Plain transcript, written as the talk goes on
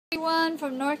Everyone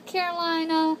from North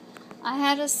Carolina. I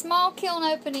had a small kiln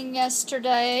opening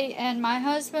yesterday and my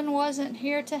husband wasn't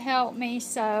here to help me,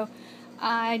 so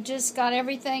I just got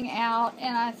everything out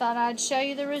and I thought I'd show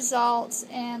you the results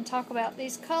and talk about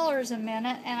these colors a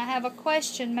minute, and I have a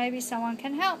question maybe someone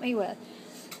can help me with.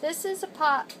 This is a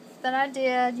pot that I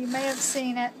did. You may have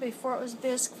seen it before it was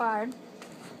bisque fired.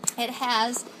 It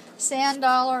has sand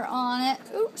dollar on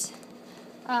it,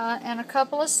 and a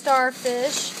couple of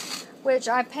starfish, which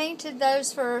I painted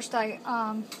those first. I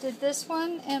did this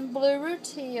one in blue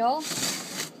rutile,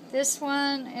 this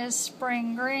one is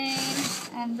spring green,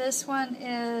 and this one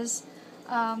is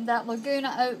that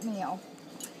Laguna oatmeal.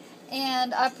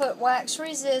 And I put wax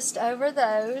resist over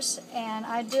those, and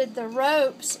I did the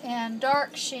ropes in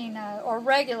dark Chino or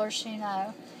regular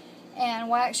Chino and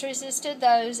wax resisted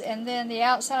those, and then the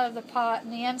outside of the pot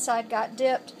and the inside got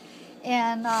dipped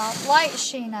in light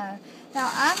Chino. Now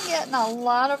I'm getting a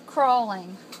lot of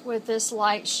crawling with this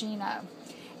light Chino,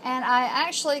 and I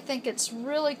actually think it's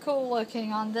really cool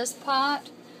looking on this pot,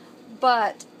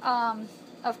 but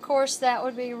of course that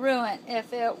would be ruined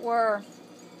if it were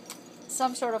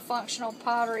some sort of functional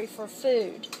pottery for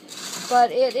food.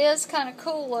 But it is kind of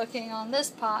cool looking on this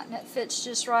pot, and it fits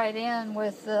just right in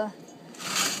with the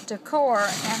decor,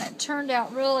 and it turned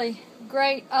out really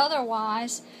great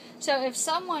otherwise. So if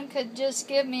someone could just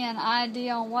give me an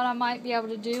idea on what I might be able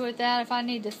to do with that, if I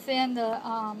need to thin the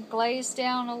glaze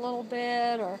down a little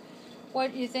bit, or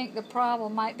what you think the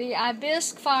problem might be. I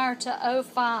bisque fire to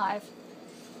 05,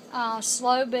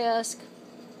 slow bisque,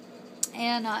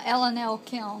 and L&L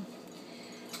kiln.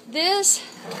 This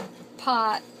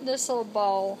pot, this little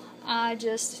bowl, I'm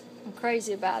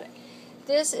crazy about it.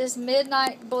 This is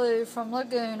Midnight Blue from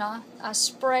Laguna. I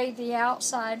sprayed the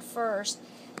outside first.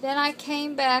 Then I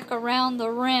came back around the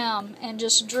rim and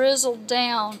just drizzled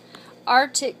down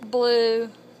Arctic Blue,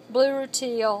 Blue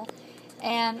Rutile,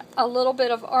 and a little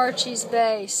bit of Archie's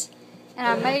base. And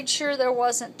I made sure there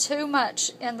wasn't too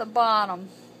much in the bottom.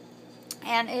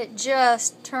 And it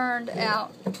just turned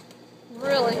out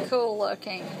really cool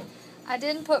looking. I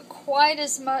didn't put quite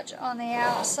as much on the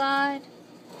outside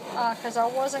because I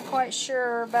wasn't quite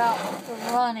sure about the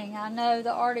running. I know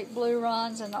the Arctic Blue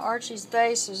runs, and the Archie's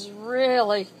base is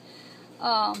really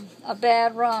a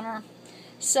bad runner.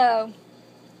 So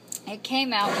it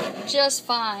came out just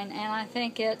fine, and I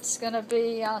think it's going to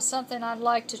be something I'd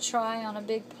like to try on a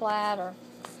big platter.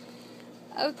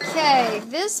 Okay,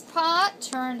 this pot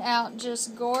turned out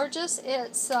just gorgeous.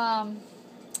 It's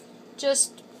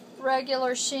just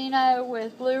regular Chino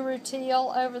with blue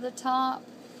rutile over the top.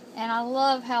 And I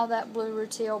love how that blue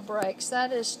rutile breaks.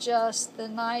 That is just the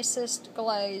nicest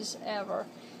glaze ever.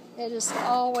 It just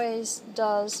always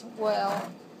does well.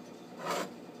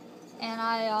 And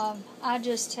I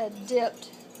just had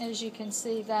dipped, as you can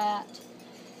see that.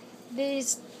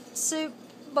 These soup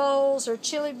bowls or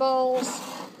chili bowls,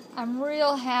 I'm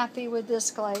real happy with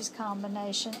this glaze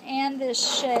combination and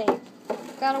this shape.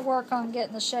 Got to work on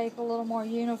getting the shape a little more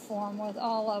uniform with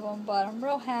all of them, but I'm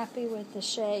real happy with the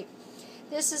shape.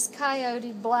 This is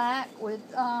Coyote Black with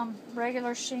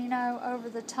regular Chino over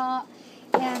the top,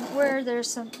 and where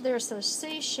there's a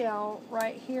seashell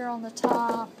right here on the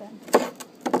top and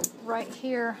right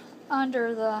here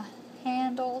under the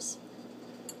handles,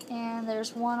 and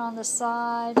there's one on the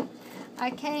side.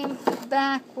 I came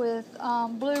back with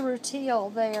blue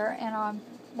rutile there, and I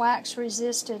wax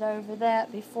resisted over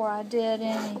that before I did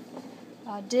any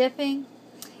dipping,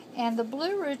 and the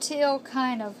blue rutile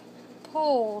kind of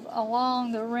pulled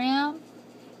along the rim,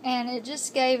 and it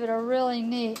just gave it a really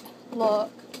neat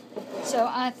look. So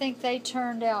I think they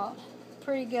turned out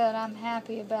pretty good. I'm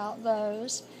happy about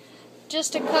those.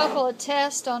 Just a couple of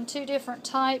tests on two different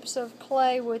types of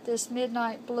clay with this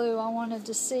Midnight Blue. I wanted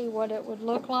to see what it would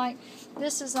look like.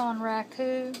 This is on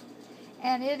Raku,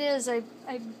 and it is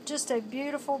just a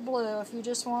beautiful blue. If you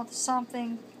just want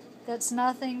something that's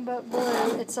nothing but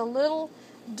blue, it's a little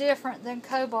different than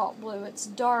cobalt blue. It's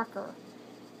darker.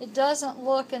 It doesn't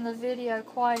look in the video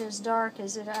quite as dark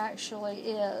as it actually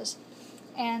is.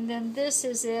 And then this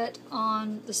is it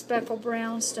on the speckled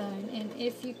brownstone. And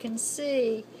if you can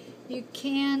see, you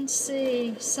can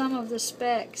see some of the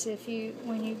specks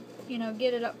when you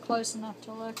get it up close enough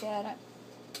to look at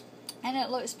it. And it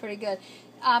looks pretty good.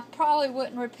 I probably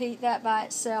wouldn't repeat that by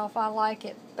itself. I like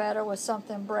it better with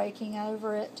something breaking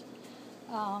over it.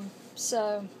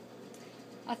 So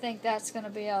I think that's going to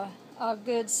be a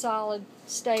good, solid,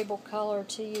 stable color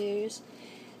to use.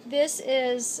 This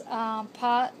is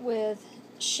pot with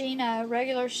Chino,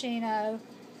 regular Chino,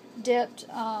 dipped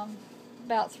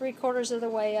about 3/4 of the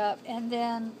way up, and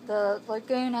then the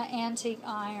Laguna antique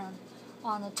iron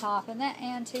on the top. And that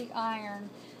antique iron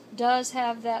does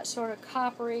have that sort of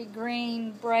coppery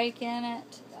green break in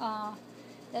it.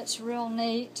 That's real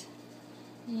neat.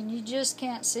 And you just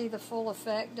can't see the full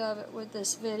effect of it with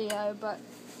this video,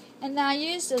 and I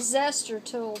used a zester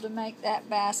tool to make that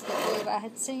basket weave. I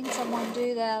had seen someone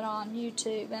do that on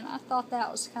YouTube, and I thought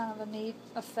that was kind of a neat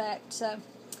effect, so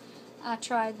I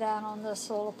tried that on this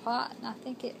little pot, and I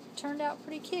think it turned out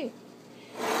pretty cute.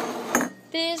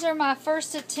 These are my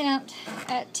first attempt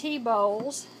at tea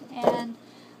bowls, and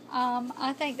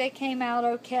I think they came out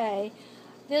okay.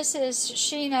 This is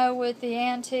Shino with the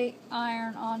antique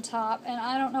iron on top, and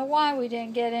I don't know why we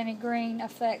didn't get any green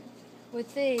effect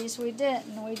with these. We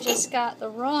didn't. We just got the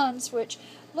runs, which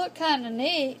look kind of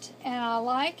neat, and I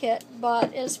like it,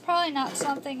 but it's probably not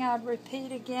something I'd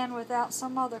repeat again without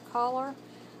some other color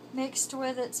mixed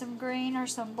with it, some green or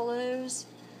some blues.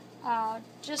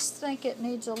 Just think it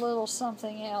needs a little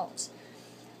something else.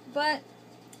 But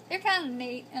they're kind of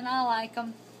neat, and I like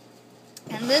them.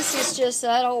 And this is just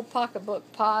that old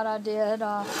pocketbook pot I did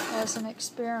as an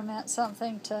experiment,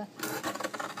 something to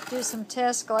do some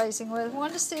test glazing with.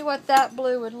 Wanted to see what that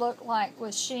blue would look like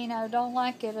with Shino. Don't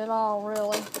like it at all,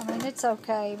 really. I mean, it's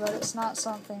okay, but it's not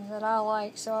something that I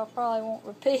like, so I probably won't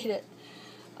repeat it.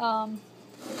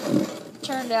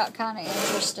 Turned out kind of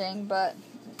interesting, but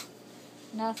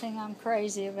nothing I'm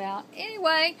crazy about.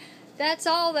 Anyway, that's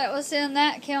all that was in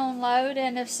that kiln load,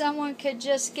 and if someone could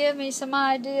just give me some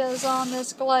ideas on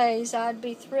this glaze, I'd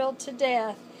be thrilled to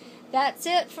death. That's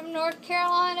it from North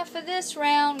Carolina for this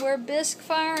round. We're bisque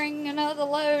firing another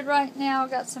load right now.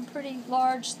 Got some pretty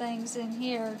large things in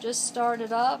here. Just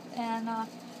started up, and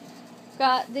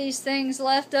got these things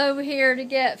left over here to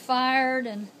get fired,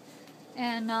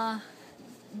 and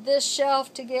this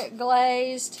shelf to get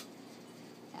glazed.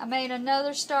 I made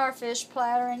another starfish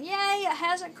platter, and yay, it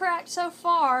hasn't cracked so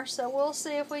far, so we'll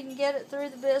see if we can get it through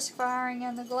the bisque firing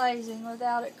and the glazing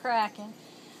without it cracking.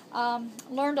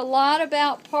 Learned a lot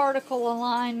about particle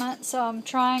alignment, so I'm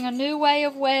trying a new way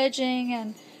of wedging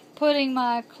and putting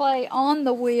my clay on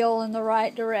the wheel in the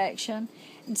right direction,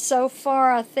 and so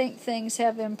far I think things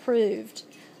have improved.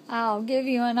 I'll give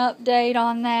you an update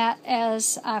on that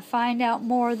as I find out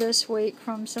more this week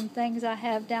from some things I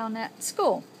have down at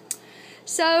school.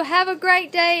 So have a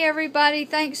great day, everybody.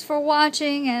 Thanks for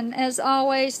watching, and as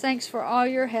always, thanks for all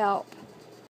your help.